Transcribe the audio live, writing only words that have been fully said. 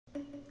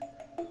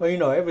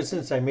Well, ever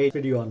since I made a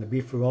video on the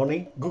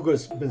beefaroni,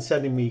 Google's been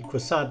sending me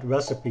croissant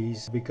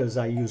recipes because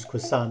I use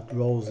croissant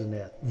rolls in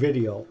that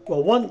video.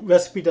 Well, one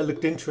recipe that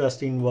looked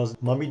interesting was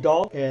mummy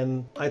dog,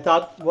 and I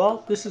thought,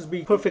 well, this is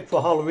be perfect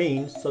for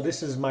Halloween, so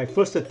this is my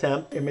first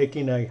attempt in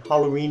making a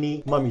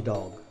Halloweenie mummy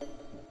dog.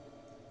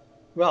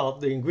 Well,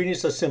 the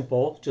ingredients are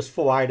simple, just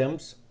 4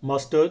 items: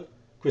 mustard,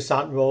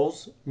 croissant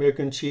rolls,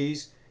 American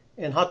cheese,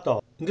 and hot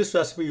dog. In this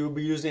recipe, we'll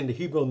be using the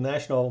Hebrew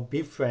National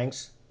beef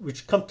franks,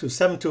 which come to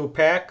 7 to a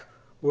pack,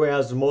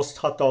 whereas most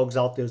hot dogs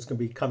out there is going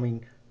to be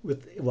coming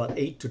with,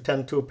 8 to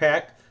 10 to a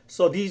pack.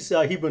 So these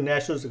Hebrew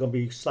Nationals are going to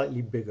be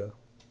slightly bigger.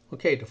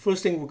 Okay, the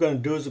first thing we're going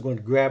to do is we're going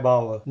to grab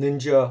our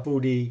Ninja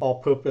Foodi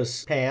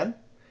all-purpose pan,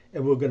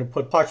 and we're going to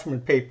put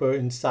parchment paper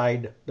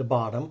inside the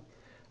bottom.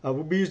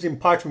 We'll be using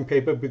parchment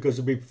paper because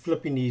we'll be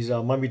flipping these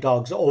mummy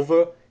dogs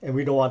over, and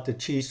we don't want the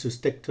cheese to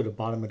stick to the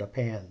bottom of the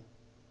pan.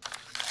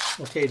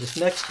 Okay, this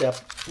next step,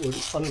 we'll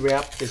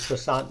unwrap the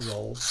croissant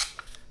rolls.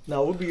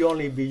 Now we'll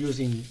only be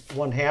using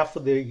 1/2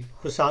 of the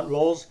croissant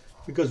rolls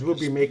because we'll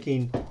be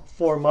making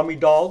 4 mummy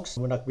dogs.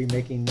 We're not going to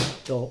be making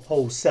the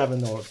whole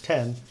 7 or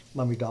 10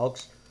 mummy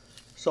dogs.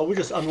 So we'll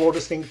just unroll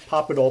this thing,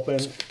 pop it open,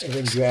 and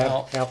then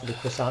grab half of the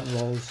croissant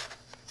rolls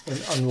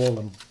and unroll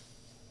them.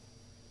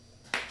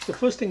 The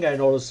first thing I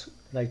noticed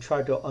when I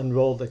tried to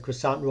unroll the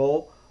croissant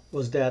roll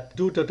was that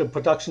due to the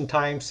production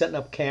time, setting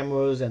up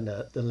cameras and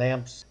the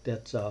lamps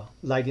that's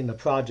lighting the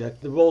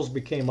project, the rolls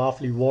became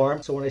awfully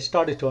warm. So when I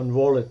started to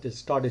unroll it, it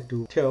started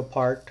to tear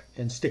apart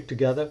and stick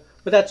together.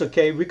 But that's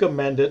okay, we can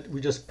mend it.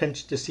 We just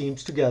pinch the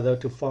seams together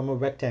to form a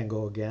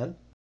rectangle again.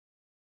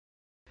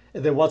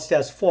 And then once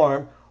that's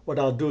formed, what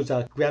I'll do is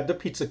I'll grab the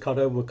pizza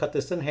cutter. We'll cut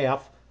this in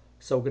half.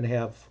 So we're going to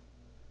have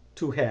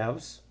 2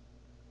 halves.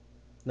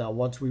 Now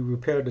once we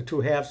repair the 2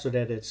 halves so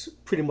that it's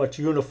pretty much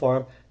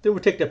uniform, then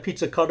we'll take the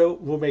pizza cutter,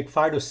 we'll make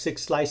 5 to 6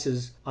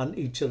 slices on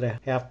each of the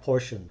half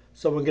portion.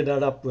 So we'll get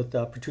that up with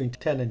between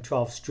 10 and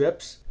 12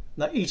 strips.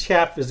 Now each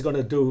half is going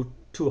to do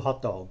 2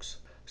 hot dogs.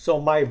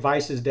 So my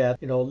advice is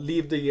that,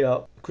 leave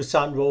the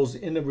croissant rolls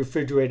in the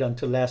refrigerator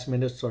until last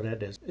minute so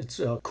that it's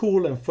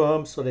cool and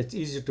firm, so that it's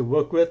easier to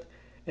work with,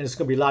 and it's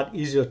going to be a lot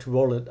easier to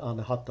roll it on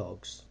the hot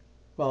dogs.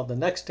 Well, the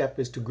next step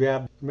is to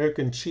grab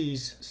American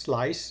cheese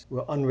slice.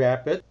 We'll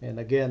unwrap it, and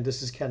again,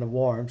 this is kind of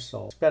warm,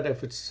 so it's better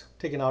if it's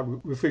taken out of the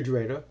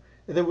refrigerator.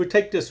 And then we'll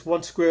take this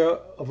 1 square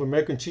of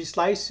American cheese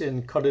slice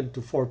and cut it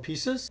into 4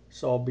 pieces.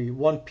 So it'll be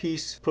 1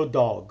 piece per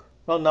dog.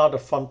 Well, now the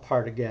fun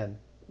part again.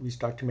 We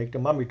start to make the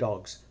mummy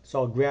dogs. So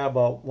I'll grab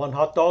 1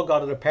 hot dog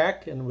out of the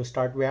pack and we'll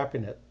start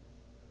wrapping it.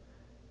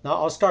 Now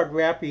I'll start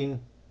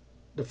wrapping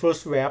the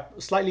first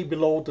wrap slightly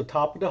below the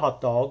top of the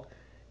hot dog,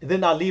 and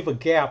then I'll leave a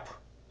gap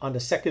on the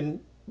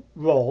second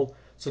roll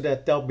so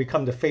that they'll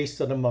become the face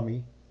of the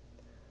mummy.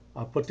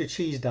 I'll put the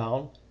cheese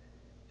down,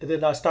 and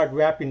then I'll start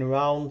wrapping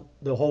around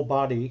the whole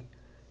body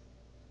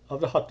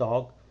of the hot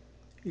dog.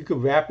 You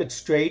could wrap it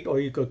straight, or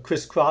you could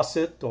crisscross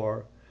it,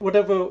 or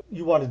whatever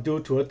you want to do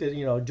to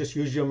it. Just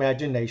use your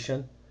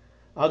imagination.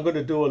 I'm going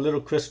to do a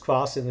little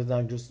crisscross, and then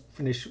I'll just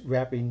finish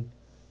wrapping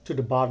to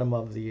the bottom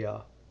of the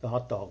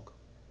hot dog.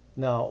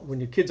 Now, when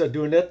your kids are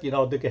doing it,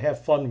 they can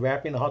have fun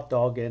wrapping a hot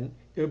dog, and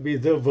it'll be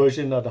their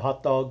version of the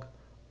hot dog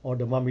or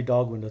the mummy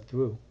dog when they're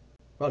through.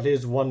 Well,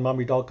 here's 1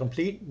 mummy dog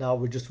complete. Now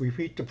we'll just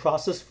repeat the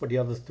process for the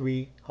other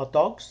 3 hot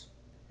dogs.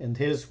 And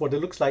here's what it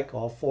looks like,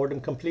 all 4 of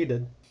them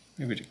completed.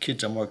 Maybe the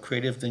kids are more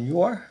creative than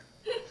you are.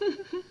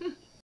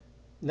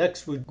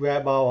 Next, we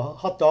grab our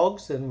hot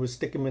dogs and we'll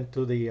stick them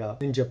into the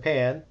Ninja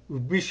pan. We'll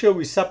be sure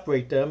we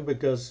separate them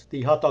because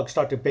the hot dogs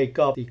start to bake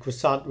up. The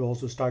croissant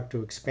rolls will start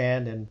to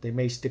expand and they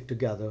may stick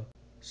together.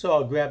 So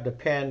I'll grab the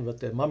pan with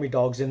the mummy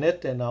dogs in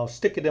it and I'll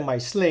stick it in my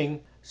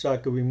sling so I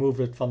can remove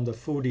it from the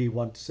Foodi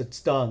once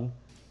it's done.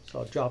 So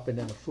I'll drop it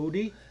in the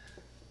Foodi.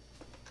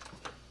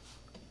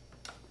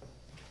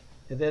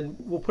 And then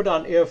we'll put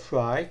on air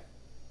fry.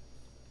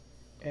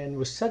 And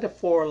we'll set it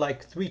for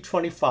like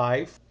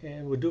 325,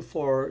 and we'll do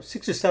for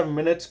 6 or 7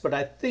 minutes, but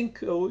I think,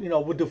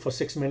 we'll do for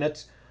 6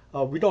 minutes.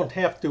 We don't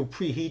have to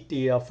preheat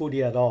the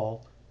Foodi at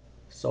all.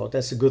 So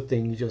that's a good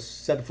thing. You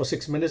just set it for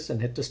 6 minutes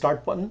and hit the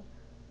start button,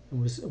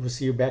 and we'll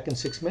see you back in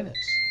 6 minutes.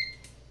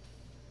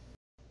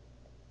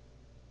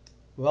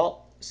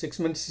 Well, 6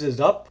 minutes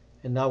is up,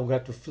 and now we've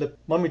got to flip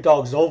mummy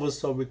dogs over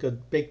so we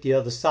could bake the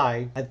other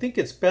side. I think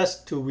it's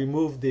best to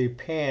remove the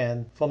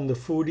pan from the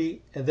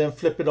Foodi and then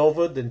flip it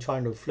over than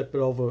trying to flip it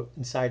over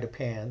inside the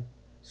pan.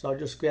 So I'll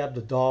just grab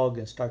the dog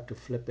and start to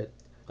flip it.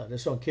 Now,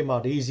 this one came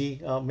out easy,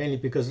 mainly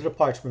because of the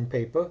parchment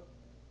paper.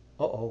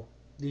 Uh-oh,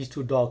 these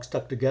 2 dogs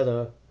stuck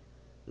together.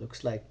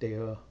 Looks like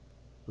they're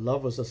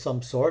lovers of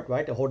some sort,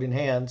 right? They're holding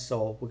hands,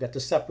 so we got to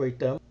separate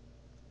them.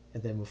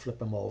 And then we'll flip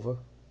them over.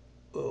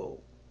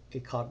 Oh,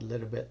 it caught a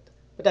little bit.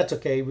 But that's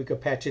okay, we could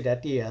patch it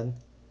at the end.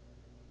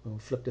 We'll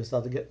flip this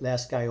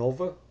last guy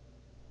over.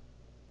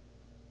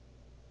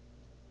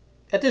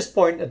 At this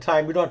point in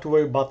time, we don't have to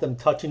worry about them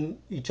touching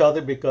each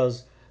other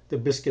because the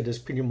biscuit is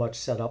pretty much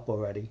set up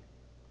already.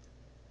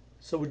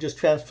 So we just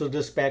transfer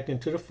this back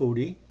into the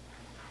Foodi.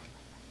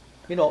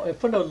 And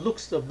from the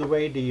looks of the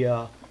way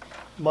the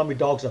mummy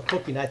dogs are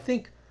cooking, I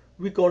think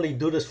We can only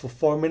do this for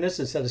 4 minutes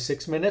instead of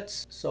 6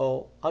 minutes.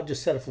 So I'll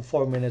just set it for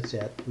 4 minutes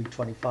at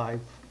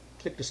 325.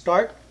 Click to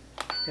start,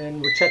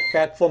 and we'll check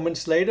back 4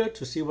 minutes later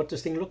to see what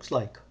this thing looks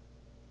like.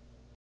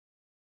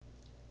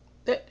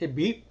 It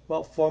beeped.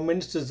 Well, 4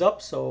 minutes is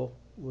up, so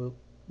we'll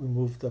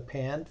remove the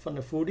pan from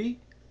the Foodi.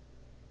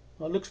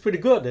 Well, it looks pretty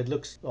good. It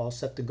looks all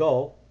set to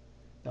go.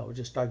 Now we'll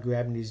just start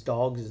grabbing these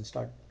dogs and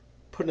start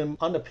putting them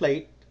on the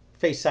plate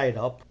face side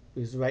up,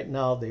 because right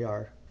now they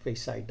are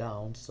face side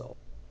down. So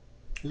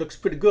it looks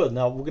pretty good.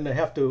 Now we're gonna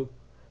have to,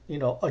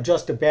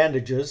 adjust the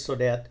bandages so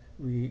that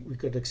we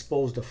could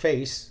expose the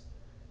face.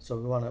 So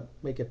we want to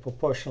make it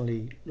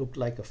proportionally look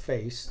like a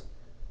face.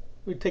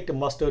 We take the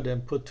mustard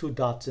and put 2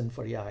 dots in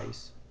for the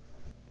eyes.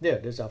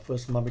 There's our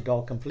first mummy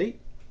dog complete.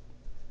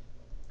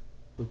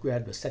 We'll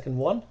grab the second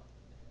one.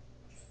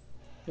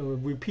 And we'll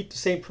repeat the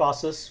same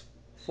process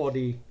for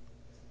the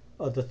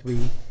other 3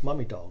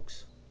 mummy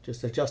dogs.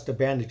 Just adjust the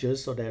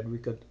bandages so that we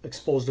could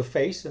expose the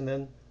face and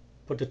then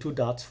put the 2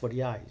 dots for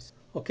the eyes.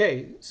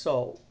 Okay,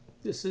 so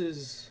this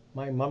is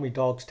my mummy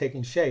dogs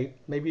taking shape.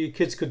 Maybe you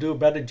kids could do a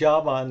better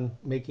job on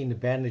making the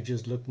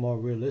bandages look more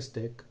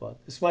realistic, but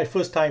it's my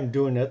first time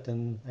doing it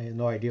and I had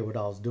no idea what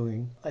I was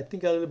doing. I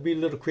think I'll be a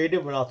little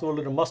creative and I'll throw a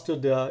little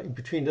mustard in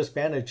between this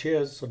bandage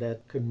here so that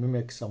it could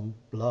mimic some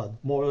blood.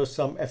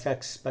 Some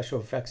effects, special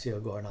effects here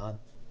going on.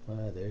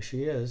 There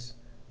she is.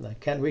 And I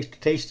can't wait to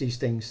taste these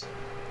things.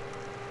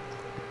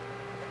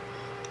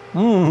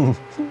 Mmm.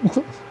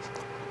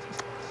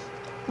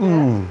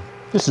 Mmm.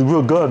 This is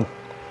real good.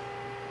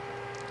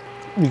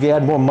 You can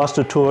add more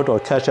mustard to it or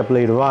ketchup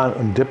later on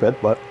and dip it,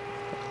 but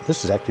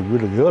this is actually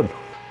really good.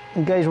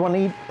 You guys want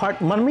to eat part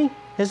mummy?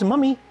 Here's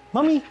mummy.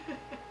 Mummy.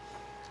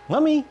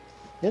 Mummy.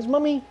 Here's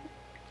mummy.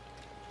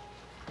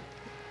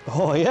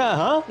 Oh yeah,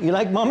 huh? You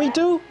like mummy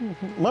too?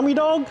 Mummy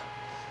dog?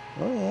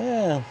 Oh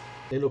yeah.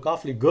 They look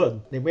awfully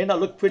good. They may not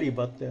look pretty,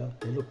 but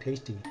they look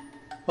tasty.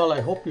 Well,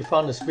 I hope you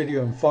found this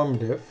video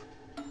informative.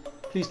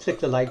 Please click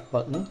the like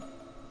button.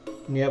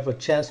 When you have a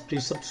chance,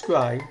 please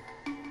subscribe.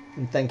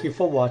 And thank you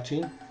for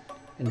watching.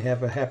 And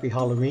have a happy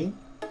Halloween.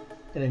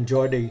 And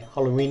enjoy the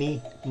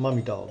Halloweenie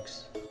mummy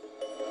dogs.